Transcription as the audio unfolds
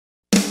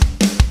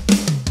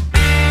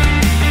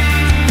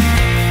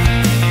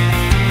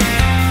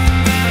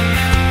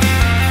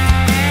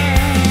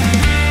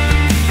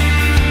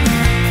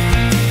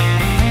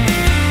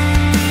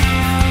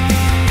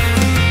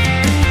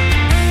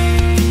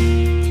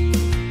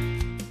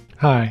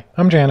Hi,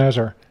 I'm Jan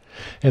Ozer.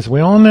 As we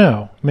all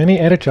know, many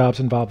edit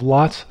jobs involve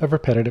lots of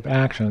repetitive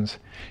actions.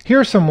 Here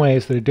are some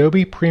ways that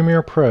Adobe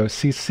Premiere Pro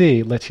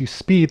CC lets you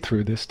speed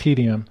through this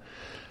tedium.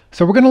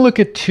 So we're going to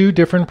look at two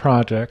different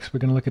projects. We're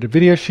going to look at a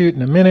video shoot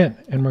in a minute,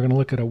 and we're going to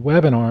look at a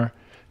webinar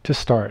to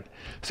start.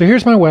 So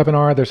here's my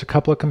webinar. There's a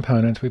couple of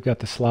components. We've got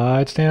the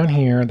slides down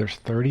here. There's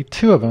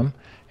 32 of them,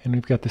 and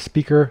we've got the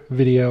speaker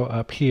video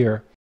up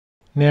here.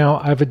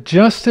 Now I've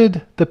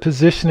adjusted the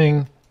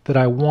positioning that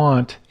I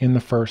want in the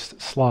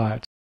first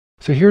slides.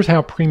 So here's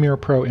how Premiere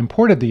Pro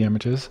imported the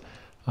images,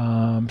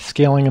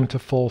 scaling them to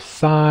full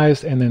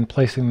size and then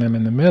placing them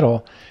in the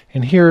middle.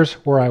 And here's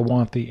where I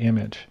want the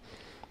image.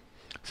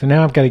 So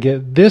now I've got to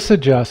get this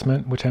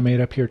adjustment, which I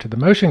made up here to the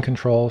motion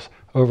controls,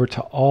 over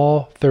to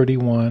all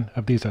 31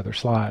 of these other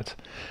slides.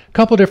 A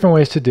couple different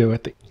ways to do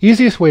it. The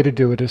easiest way to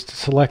do it is to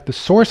select the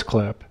source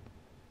clip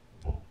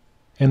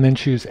and then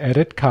choose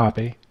Edit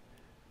Copy,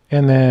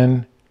 and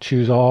then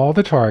choose all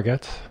the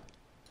targets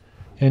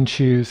and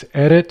choose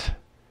Edit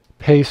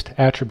Paste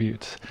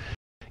Attributes.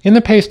 In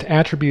the Paste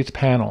Attributes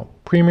panel,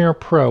 Premiere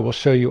Pro will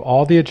show you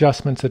all the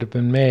adjustments that have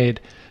been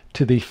made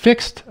to the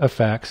fixed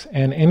effects,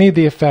 and any of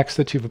the effects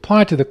that you've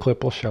applied to the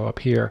clip will show up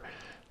here.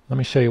 Let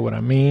me show you what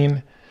I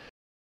mean.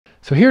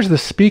 So here's the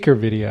speaker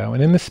video,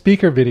 and in the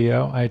speaker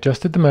video I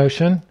adjusted the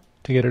motion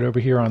to get it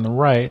over here on the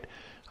right.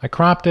 I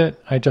cropped it,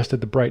 I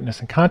adjusted the brightness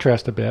and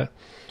contrast a bit.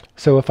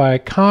 So if I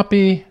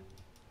copy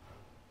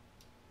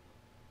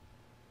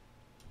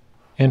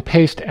and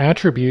paste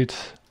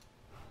attributes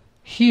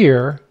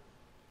here,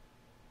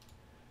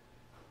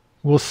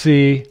 we'll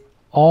see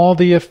all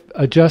the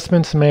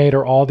adjustments made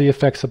or all the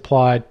effects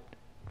applied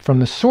from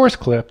the source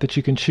clip that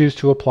you can choose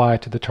to apply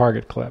to the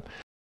target clip.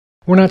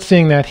 We're not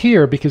seeing that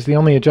here because the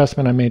only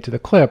adjustment I made to the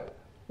clip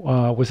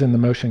was in the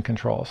motion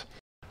controls.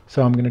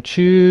 So I'm going to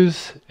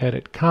choose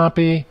Edit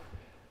Copy,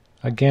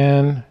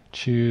 again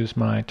choose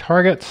my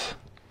targets,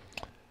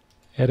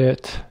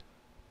 Edit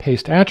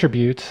Paste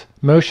Attributes.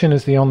 Motion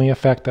is the only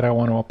effect that I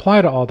want to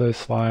apply to all those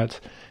slides.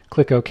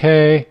 Click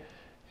OK,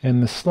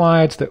 and the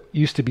slides that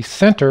used to be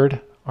centered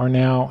are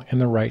now in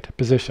the right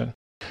position.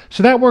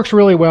 So that works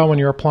really well when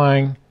you're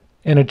applying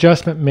an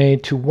adjustment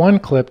made to one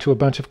clip to a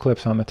bunch of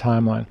clips on the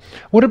timeline.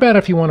 What about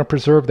if you want to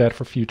preserve that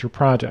for future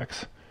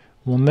projects?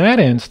 Well, in that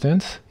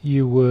instance,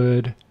 you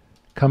would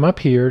come up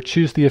here,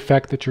 choose the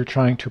effect that you're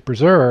trying to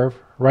preserve,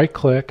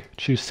 right-click,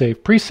 choose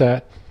Save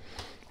Preset,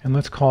 and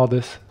let's call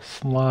this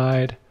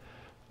Slide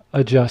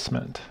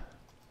Adjustment.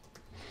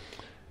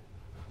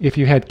 If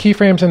you had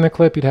keyframes in the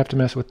clip, you'd have to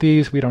mess with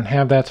these. We don't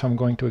have that, so I'm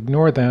going to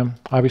ignore them.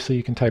 Obviously,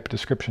 you can type a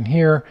description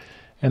here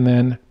and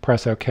then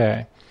press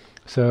OK.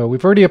 So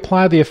we've already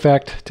applied the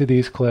effect to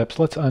these clips.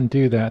 Let's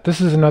undo that. This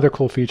is another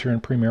cool feature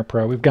in Premiere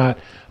Pro. We've got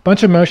a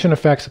bunch of motion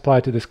effects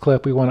applied to this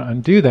clip. We want to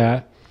undo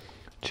that.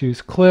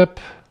 Choose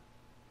Clip,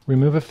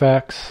 Remove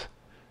Effects,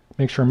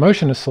 make sure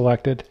Motion is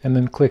selected, and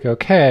then click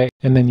OK,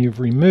 and then you've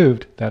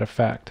removed that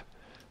effect.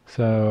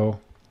 So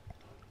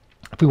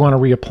if we want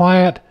to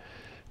reapply it,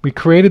 we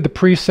created the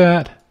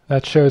preset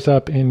that shows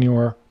up in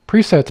your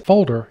presets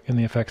folder in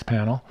the effects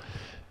panel.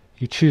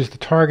 You choose the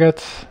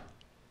targets,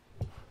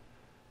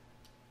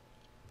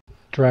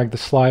 drag the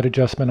slide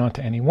adjustment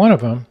onto any one of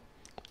them,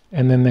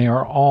 and then they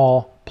are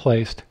all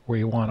placed where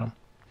you want them.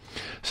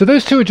 So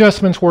those two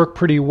adjustments work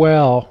pretty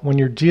well when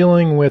you're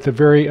dealing with a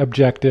very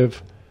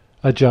objective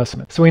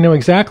adjustment. So we know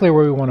exactly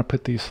where we want to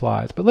put these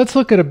slides, but let's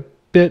look at a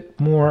bit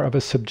more of a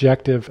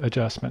subjective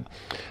adjustment.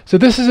 So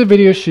this is a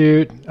video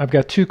shoot. I've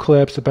got two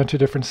clips, a bunch of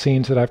different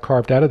scenes that I've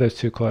carved out of those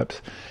two clips.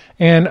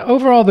 And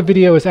overall the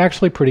video is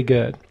actually pretty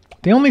good.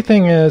 The only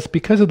thing is,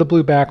 because of the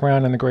blue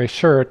background and the gray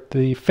shirt,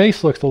 the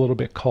face looks a little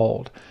bit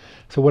cold.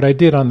 So what I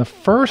did on the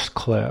first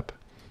clip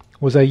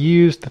was I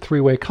used the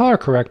three-way color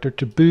corrector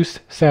to boost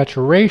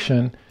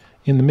saturation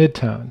in the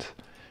midtones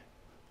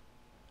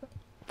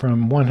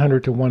from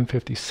 100 to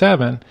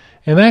 157,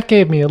 and that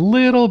gave me a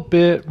little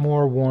bit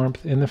more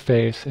warmth in the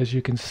face, as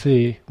you can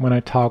see when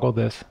I toggle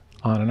this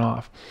on and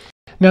off.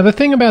 Now the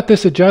thing about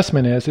this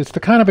adjustment is it's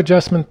the kind of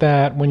adjustment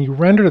that when you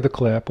render the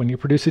clip, when you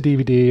produce a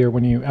DVD or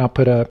when you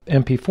output a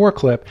MP4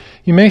 clip,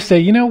 you may say,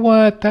 you know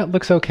what, that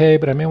looks okay,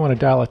 but I may want to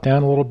dial it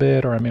down a little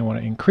bit, or I may want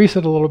to increase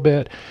it a little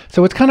bit.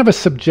 So it's kind of a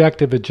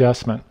subjective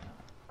adjustment.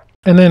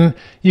 And then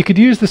you could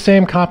use the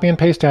same copy and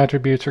paste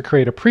attributes or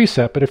create a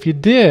preset, but if you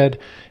did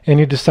and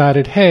you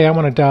decided, hey, I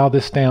want to dial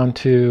this down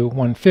to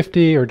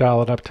 150 or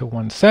dial it up to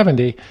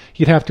 170,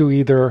 you'd have to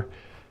either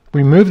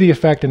remove the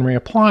effect and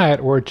reapply it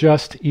or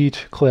adjust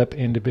each clip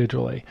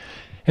individually.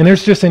 And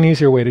there's just an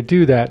easier way to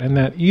do that, and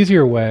that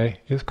easier way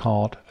is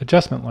called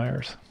adjustment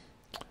layers.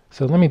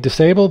 So let me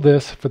disable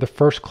this for the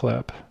first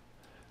clip.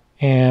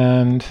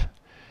 And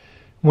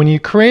when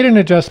you create an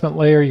adjustment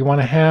layer, you want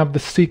to have the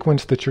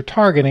sequence that you're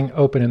targeting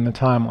open in the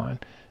timeline.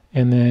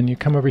 And then you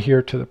come over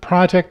here to the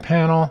project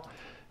panel,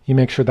 you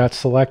make sure that's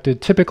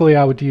selected. Typically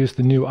I would use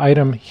the new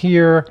item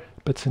here,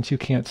 but since you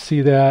can't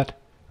see that,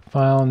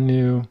 File,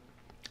 New,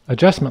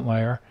 Adjustment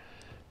Layer.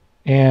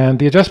 And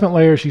the adjustment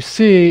layer, as you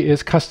see,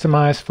 is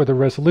customized for the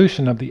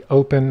resolution of the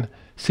open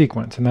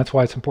sequence, and that's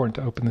why it's important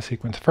to open the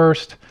sequence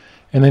first.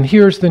 And then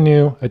here's the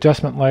new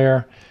adjustment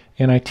layer,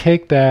 and I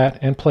take that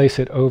and place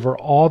it over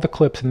all the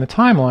clips in the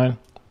timeline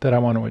that I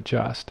want to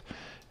adjust.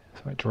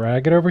 So I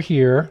drag it over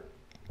here,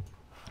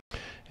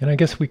 and I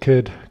guess we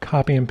could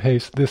copy and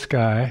paste this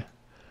guy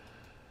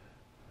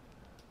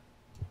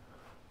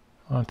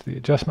onto the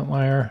adjustment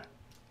layer.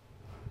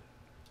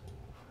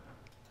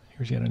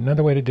 Here's yet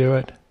another way to do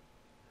it.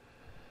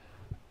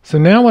 So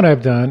now what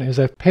I've done is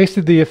I've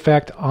pasted the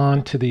effect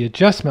onto the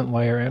adjustment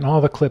layer, and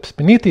all the clips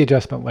beneath the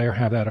adjustment layer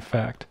have that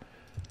effect.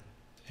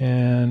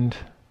 And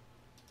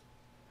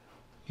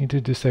you need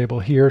to disable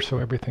here so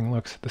everything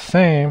looks the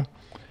same.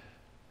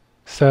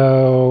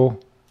 So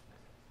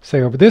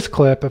say over this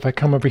clip, if I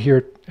come over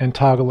here and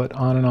toggle it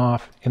on and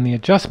off in the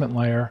adjustment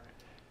layer,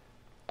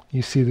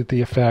 you see that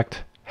the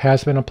effect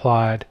has been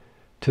applied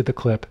to the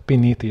clip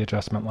beneath the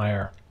adjustment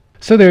layer.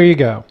 So there you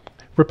go.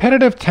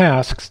 Repetitive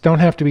tasks don't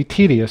have to be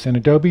tedious in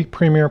Adobe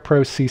Premiere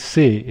Pro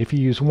CC if you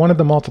use one of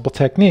the multiple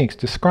techniques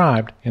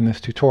described in this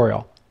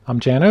tutorial. I'm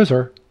Jan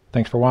Ozer.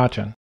 Thanks for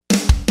watching.